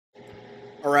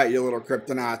All right, you little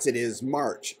kryptonauts, it is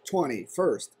March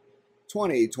 21st,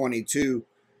 2022,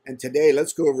 and today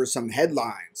let's go over some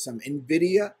headlines, some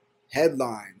NVIDIA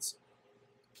headlines.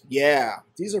 Yeah,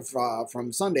 these are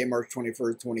from Sunday, March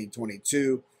 21st,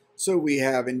 2022. So we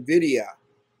have NVIDIA,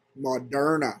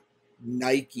 Moderna,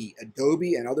 Nike,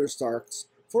 Adobe, and other stocks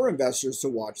for investors to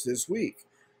watch this week.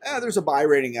 There's a buy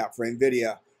rating out for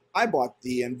NVIDIA. I bought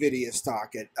the NVIDIA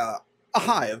stock at a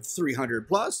high of 300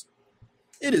 plus.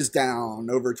 It is down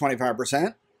over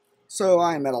 25%, so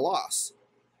I am at a loss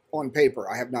on paper.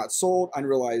 I have not sold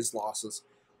unrealized losses.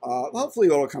 Hopefully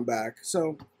it'll come back.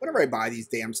 So whenever I buy these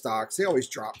damn stocks, they always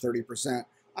drop 30%.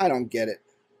 I don't get it.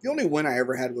 The only win I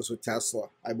ever had was with Tesla.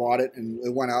 I bought it and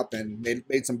it went up and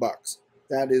made some bucks.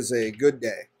 That is a good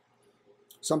day.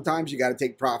 Sometimes you got to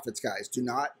take profits, guys. Do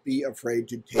not be afraid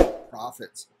to take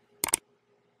profits.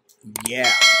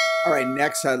 Yeah. All right,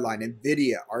 next headline.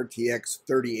 NVIDIA RTX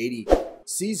 3080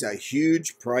 sees a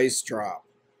huge price drop.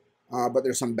 But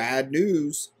there's some bad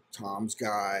news. Tom's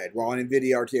Guide. While an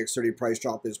NVIDIA RTX 30 price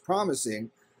drop is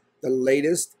promising, the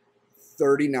latest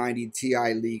 3090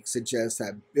 Ti leak suggests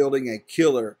that building a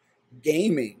killer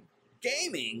gaming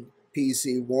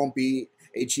PC won't be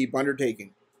a cheap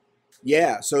undertaking.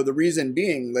 Yeah, so the reason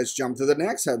being, let's jump to the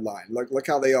next headline. Look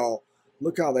how they all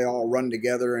run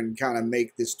together and kind of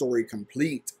make this story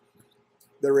complete.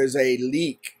 There is a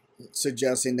leak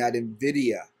suggesting that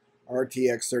NVIDIA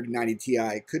RTX 3090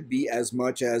 Ti could be as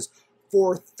much as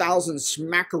 4,000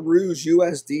 smackaroos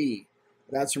USD.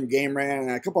 That's from GameRant,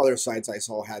 and a couple other sites I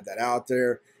saw had that out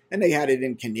there. And they had it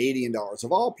in Canadian dollars.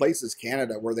 Of all places,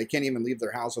 Canada, where they can't even leave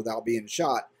their house without being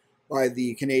shot by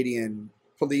the Canadian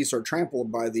police or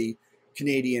trampled by the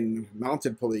Canadian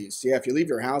mounted police. Yeah, if you leave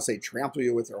your house, they trample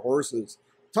you with their horses.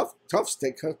 Tough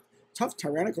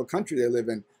tyrannical country they live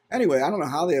in. Anyway, I don't know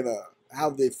how they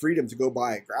have the freedom to go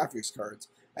buy graphics cards,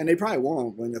 and they probably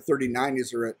won't when the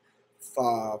 3090s are at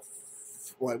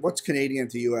what's Canadian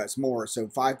to US more? So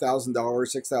 $5,000,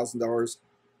 $6,000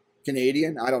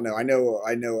 Canadian. I don't know. I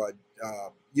know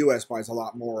US buys a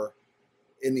lot more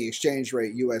in the exchange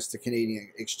rate, US to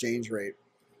Canadian exchange rate.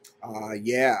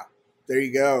 Yeah, there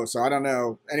you go. So I don't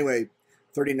know. Anyway,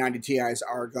 3090 Ti's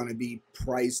are going to be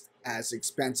priced as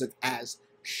expensive as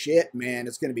shit, man.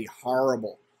 It's going to be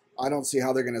horrible. I don't see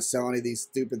how they're going to sell any of these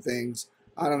stupid things.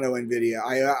 I don't know, NVIDIA.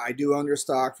 I do own their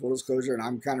stock, full disclosure, and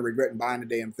I'm kind of regretting buying the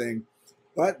damn thing.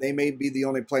 But they may be the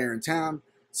only player in town,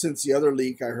 since the other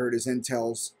leak I heard is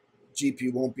Intel's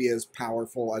GPU won't be as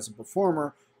powerful as a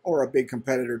performer or a big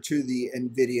competitor to the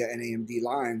NVIDIA and AMD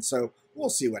line. So we'll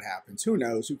see what happens. Who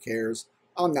knows? Who cares?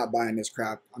 I'm not buying this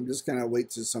crap. I'm just going to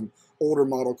wait till some older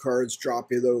model cards drop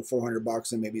below 400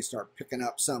 bucks and maybe start picking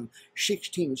up some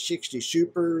 1660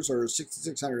 Supers or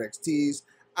 6600 XTs.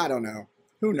 I don't know.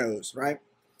 Who knows, right?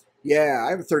 Yeah,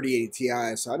 I have a 3080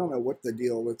 Ti, so I don't know what the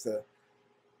deal with the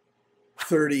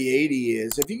 3080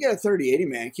 is. If you get a 3080,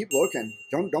 man, keep looking.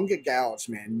 Don't get gouged,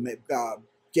 man.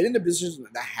 Get into business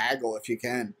with the haggle if you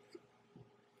can.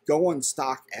 Go on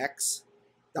StockX.com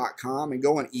and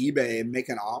go on eBay and make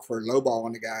an offer, lowball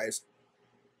on the guys.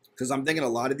 Because I'm thinking a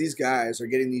lot of these guys are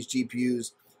getting these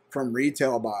GPUs from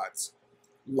retail bots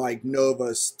like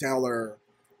Nova, Stellar,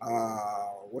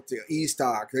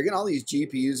 eStock. They're getting all these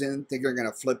GPUs in, think they're going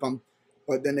to flip them,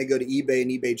 but then they go to eBay and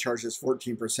eBay charges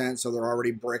 14%, so they're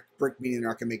already brick, meaning they're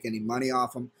not going to make any money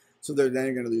off them. So they're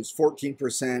then going to lose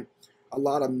 14%. A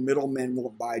lot of middlemen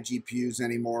won't buy GPUs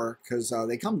anymore because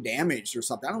they come damaged or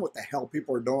something. I don't know what the hell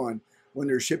people are doing when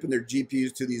they're shipping their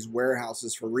GPUs to these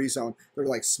warehouses for resale. They're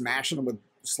like smashing them with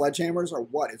sledgehammers or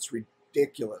what? It's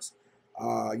ridiculous.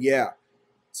 Yeah.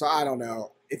 So I don't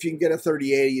know. If you can get a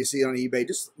 3080, you see it on eBay,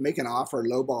 just make an offer,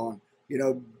 lowball, and,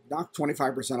 knock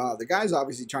 25% off. The guy's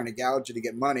obviously trying to gouge you to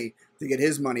get money, to get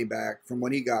his money back from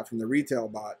what he got from the retail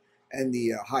bot and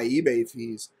the high eBay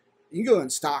fees. You can go in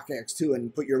StockX too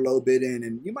and put your low bid in,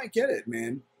 and you might get it,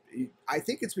 man. I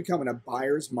think it's becoming a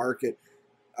buyer's market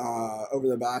over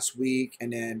the last week,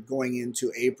 and then going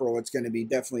into April, it's going to be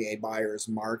definitely a buyer's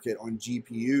market on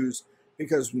GPUs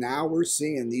because now we're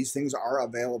seeing these things are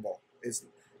available. It's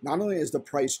not only is the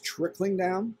price trickling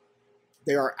down,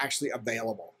 they are actually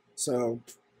available. So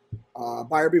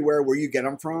buyer beware where you get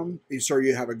them from. Be sure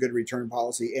you have a good return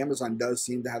policy. Amazon does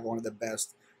seem to have one of the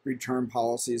best return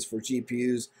policies for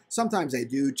GPUs. Sometimes they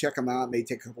do. Check them out. It may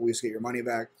take a couple weeks to get your money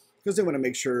back because they want to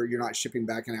make sure you're not shipping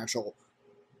back an actual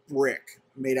brick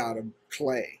made out of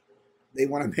clay. They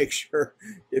want to make sure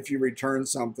if you return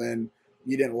something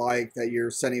you didn't like that you're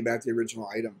sending back the original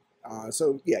item.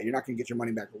 So yeah, you're not going to get your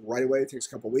money back right away. It takes a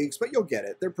couple weeks, but you'll get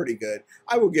it. They're pretty good.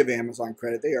 I will give Amazon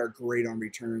credit. They are great on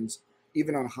returns,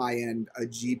 even on high-end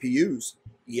GPUs.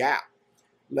 Yeah.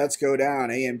 Let's go down.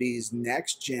 AMD's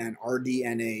next gen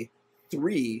RDNA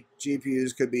 3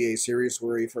 GPUs could be a serious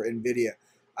worry for NVIDIA.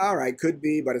 All right, could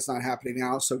be, but it's not happening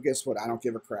now. So guess what? I don't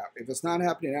give a crap. If it's not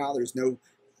happening now, there's no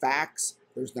facts,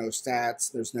 there's no stats,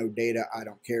 there's no data. I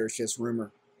don't care. It's just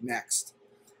rumor. Next.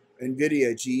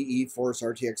 NVIDIA GeForce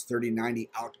RTX 3090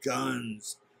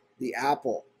 outguns the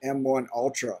Apple M1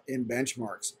 Ultra in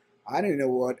benchmarks. I don't know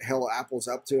what hell Apple's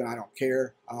up to, and I don't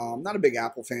care. I'm not a big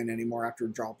Apple fan anymore after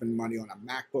dropping money on a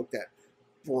MacBook that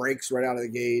breaks right out of the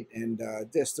gate, and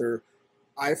their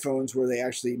iPhones where they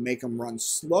actually make them run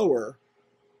slower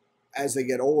as they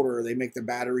get older. They make the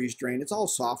batteries drain. It's all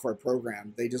software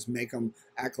programmed. They just make them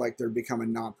act like they're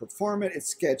becoming non-performant. It's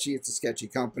sketchy. It's a sketchy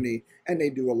company, and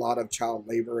they do a lot of child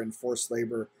labor and forced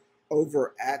labor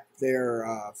over at their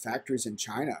factories in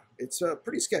China. It's a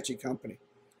pretty sketchy company.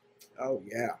 Oh,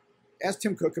 yeah. Ask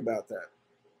Tim Cook about that.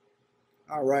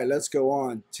 All right, let's go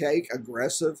on. Take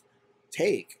aggressive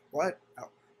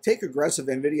NVIDIA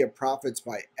profits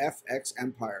by FX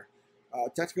Empire.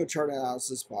 Technical chart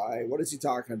analysis by, what is he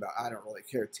talking about? I don't really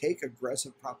care. Take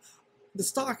aggressive profit. The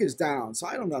stock is down, so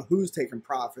I don't know who's taking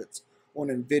profits on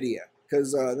NVIDIA,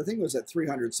 because the thing was at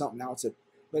 300 something. Now it's at,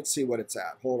 let's see what it's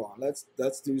at. Hold on. Let's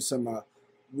do some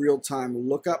real-time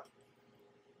lookup.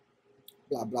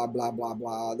 Blah, blah, blah, blah,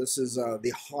 blah. This is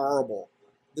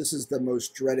this is the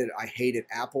most dreaded, I hate it,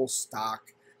 Apple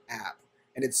stock app.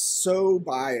 And it's so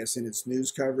biased in its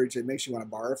news coverage, it makes you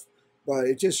want to barf. But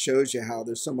it just shows you how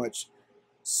there's so much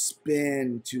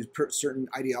spin to certain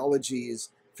ideologies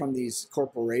from these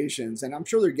corporations. And I'm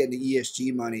sure they're getting the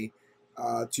ESG money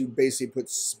to basically put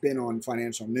spin on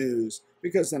financial news,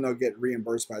 because then they'll get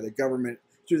reimbursed by the government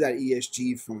through that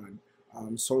ESG fund.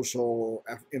 Social,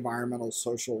 environmental,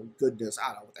 social goodness. I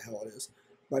don't know what the hell it is.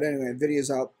 But anyway,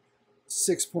 NVIDIA's up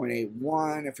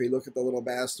 6.81. If we look at the little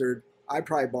bastard, I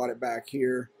probably bought it back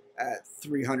here at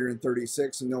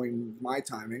 336, and knowing my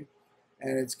timing,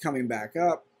 and it's coming back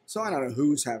up. So I don't know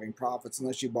who's having profits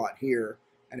unless you bought here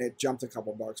and it jumped a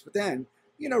couple bucks. But then,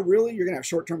 you know, really, you're going to have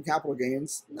short-term capital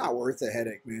gains. Not worth the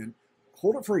headache, man.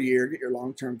 Hold it for a year, get your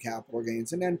long-term capital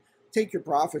gains, and then take your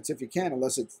profits if you can,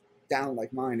 unless it's down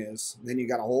like mine is. Then you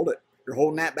got to hold it. You're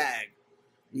holding that bag.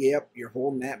 Yep, you're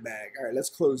holding that bag. All right, let's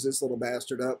close this little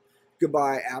bastard up.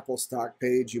 Goodbye, Apple stock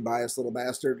page. You biased little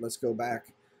bastard. Let's go back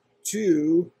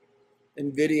to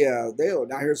NVIDIA.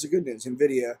 Now here's the good news.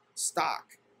 NVIDIA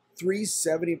stock,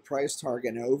 370 price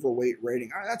target and overweight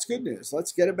rating. All right, that's good news.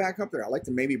 Let's get it back up there. I'd like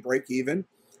to maybe break even,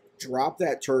 drop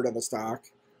that turd of a stock,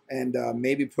 and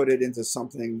maybe put it into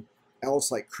something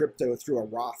else like crypto through a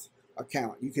Roth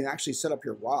account. You can actually set up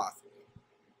your Roth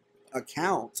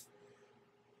account,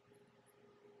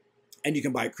 and you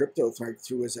can buy crypto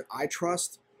through, is it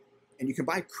iTrust? And you can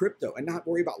buy crypto and not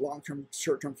worry about long-term,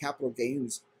 short-term capital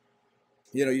gains.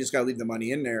 You know, you just got to leave the money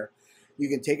in there. You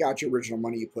can take out your original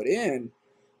money you put in,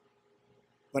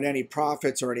 but any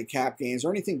profits or any cap gains or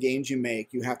anything gains you make,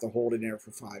 you have to hold it in there for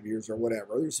 5 years or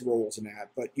whatever. There's rules in that,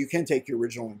 but you can take your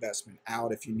original investment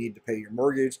out if you need to pay your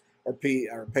mortgage or pay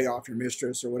off your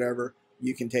mistress or whatever.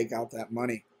 You can take out that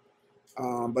money.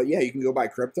 But yeah, you can go buy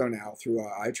crypto now through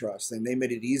iTrust, and they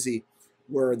made it easy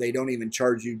where they don't even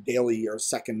charge you daily or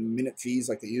second minute fees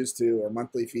like they used to, or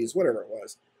monthly fees, whatever it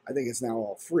was. I think it's now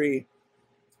all free.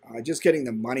 Just getting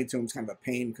the money to them is kind of a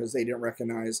pain because they didn't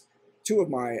recognize 2 of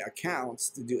my accounts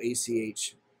to do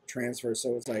ACH transfer.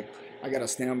 So it's like I got to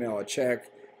snail mail a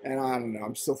check, and I don't know.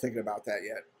 I'm still thinking about that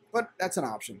yet, but that's an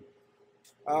option.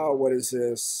 Oh, what is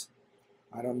this?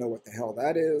 I don't know what the hell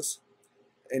that is.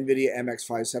 NVIDIA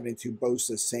MX572 boasts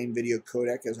the same video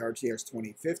codec as RTX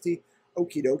 2050.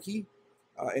 Okie dokie.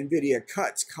 NVIDIA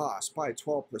cuts costs by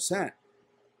 12%.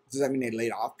 Does that mean they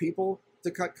laid off people to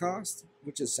cut costs?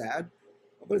 Which is sad.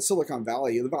 But it's Silicon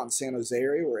Valley. You live out in San Jose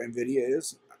area where NVIDIA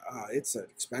is. It's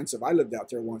expensive. I lived out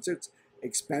there once. It's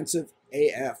expensive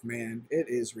AF, man. It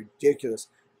is ridiculous.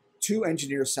 2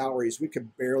 engineer salaries. We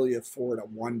could barely afford a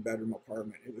 1-bedroom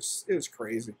apartment. It was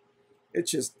crazy.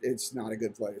 It's not a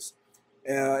good place.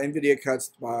 NVIDIA cuts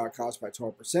costs by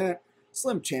 12%.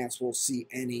 Slim chance we'll see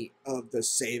any of the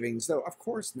savings, though. Of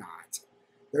course not.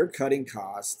 They're cutting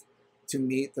costs to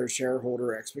meet their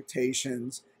shareholder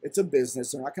expectations. It's a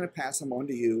business. They're not going to pass them on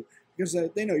to you because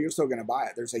they know you're still going to buy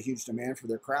it. There's a huge demand for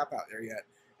their crap out there yet.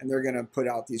 And they're going to put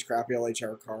out these crappy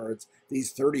LHR cards,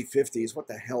 these 3050s. What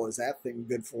the hell is that thing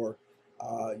good for?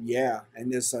 Yeah,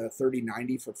 and this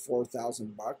 3090 for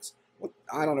 $4,000.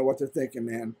 I don't know what they're thinking,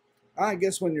 man. I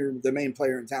guess when you're the main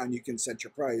player in town, you can set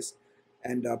your price,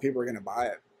 and people are going to buy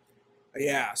it.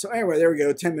 Yeah, so anyway, there we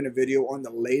go. 10-minute video on the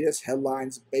latest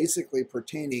headlines basically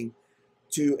pertaining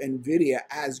to NVIDIA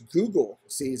as Google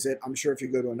sees it. I'm sure if you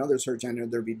go to another search engine,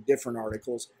 there'll be different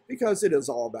articles because it is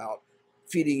all about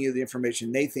feeding you the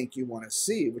information they think you want to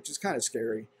see, which is kind of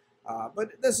scary.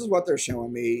 But this is what they're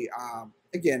showing me.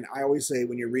 Again, I always say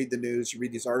when you read the news, you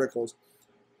read these articles,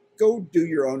 go do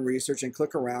your own research and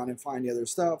click around and find the other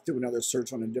stuff, do another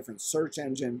search on a different search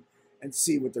engine and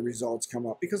see what the results come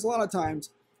up. Because a lot of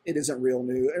times it isn't real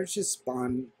news. It's just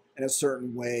spun in a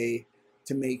certain way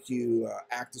to make you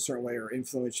act a certain way or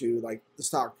influence you, like the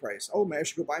stock price. Oh, man, I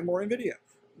should go buy more NVIDIA.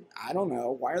 I don't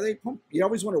know. Why are they pumping? You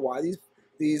always wonder why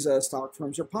these stock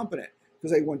firms are pumping it.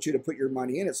 Because they want you to put your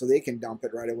money in it so they can dump it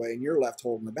right away and you're left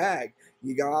holding the bag.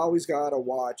 You always got to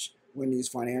watch when these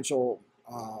financial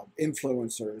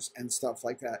influencers and stuff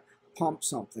like that pump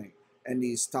something, and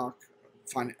these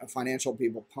financial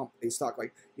people pump a stock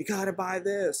like, you got to buy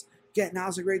this.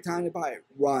 Now's a great time to buy it.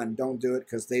 Run. Don't do it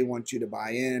because they want you to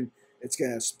buy in. It's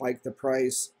going to spike the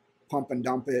price, pump and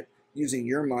dump it using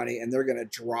your money, and they're going to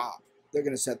drop. They're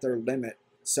going to set their limit,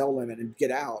 sell limit, and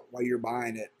get out while you're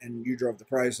buying it, and you drove the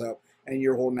price up. And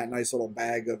you're holding that nice little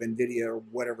bag of NVIDIA or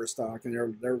whatever stock, and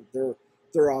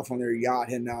they're off on their yacht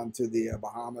heading out to the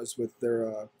Bahamas with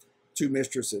their two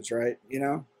mistresses, right? You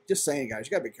know, just saying, guys,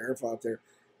 you gotta be careful out there.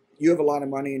 You have a lot of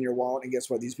money in your wallet, and guess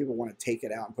what? These people want to take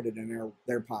it out and put it in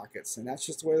their pockets, and that's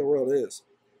just the way the world is.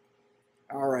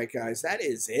 All right, guys, that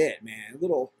is it, man.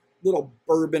 Little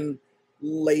bourbon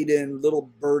laden, little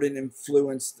burden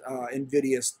influenced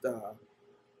NVIDIA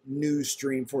news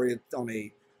stream for you on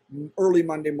a early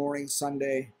Monday morning,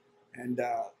 Sunday, and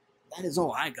that is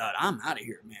all I got. I'm out of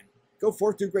here, man. Go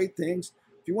forth, do great things.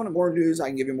 If you want more news, I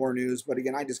can give you more news, but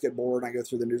again, I just get bored and I go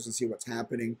through the news and see what's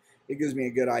happening. It gives me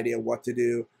a good idea of what to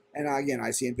do, and again,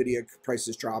 I see NVIDIA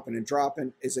prices dropping and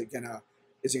dropping. Is it gonna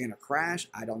crash?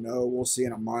 I don't know. We'll see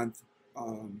in a month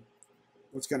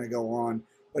what's gonna go on,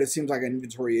 but it seems like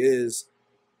inventory is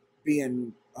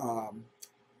being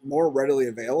more readily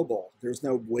available. There's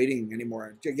no waiting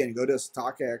anymore. Again, go to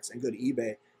StockX and go to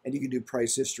eBay, and you can do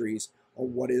price histories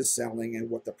on what is selling and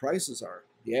what the prices are.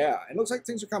 Yeah, it looks like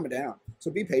things are coming down.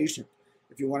 So be patient.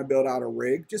 If you want to build out a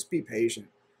rig, just be patient.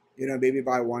 You know, maybe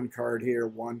buy one card here,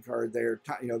 one card there.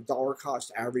 You know, dollar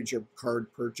cost average your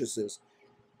card purchases.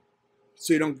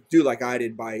 So you don't do like I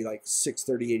did, buy like 6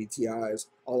 3080 Ti's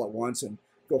all at once and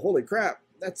go, holy crap,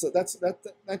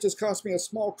 that just cost me a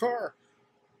small car.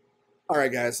 All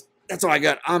right, guys, that's all I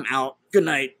got. I'm out. Good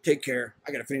night. Take care.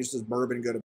 I got to finish this bourbon and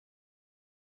go to